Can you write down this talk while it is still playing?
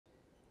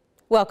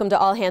Welcome to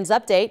All Hands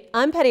Update.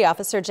 I'm Petty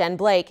Officer Jen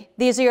Blake.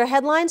 These are your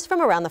headlines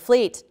from around the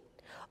fleet.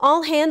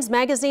 All Hands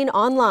Magazine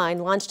Online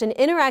launched an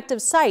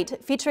interactive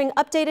site featuring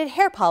updated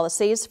hair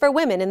policies for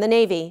women in the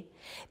Navy.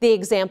 The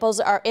examples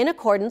are in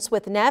accordance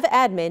with NAV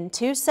Admin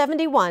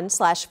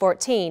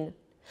 271/14.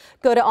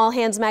 Go to All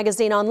Hands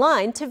Magazine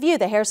Online to view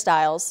the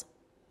hairstyles.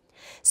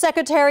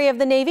 Secretary of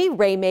the Navy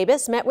Ray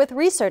Mabus met with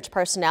research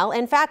personnel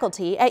and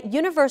faculty at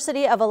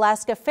University of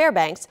Alaska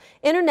Fairbanks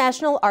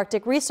International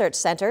Arctic Research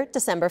Center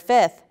December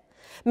 5th.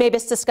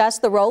 Mabus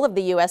discussed the role of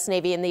the U.S.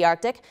 Navy in the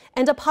Arctic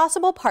and a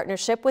possible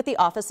partnership with the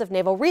Office of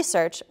Naval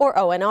Research, or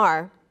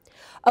ONR.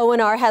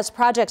 ONR has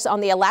projects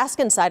on the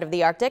Alaskan side of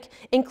the Arctic,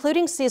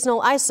 including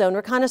seasonal ice zone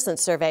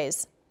reconnaissance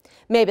surveys.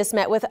 Mabus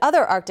met with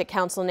other Arctic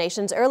Council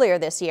nations earlier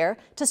this year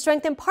to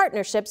strengthen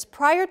partnerships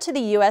prior to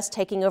the U.S.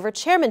 taking over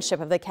chairmanship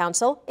of the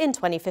Council in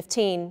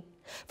 2015.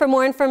 For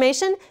more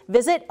information,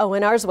 visit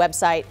ONR's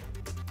website.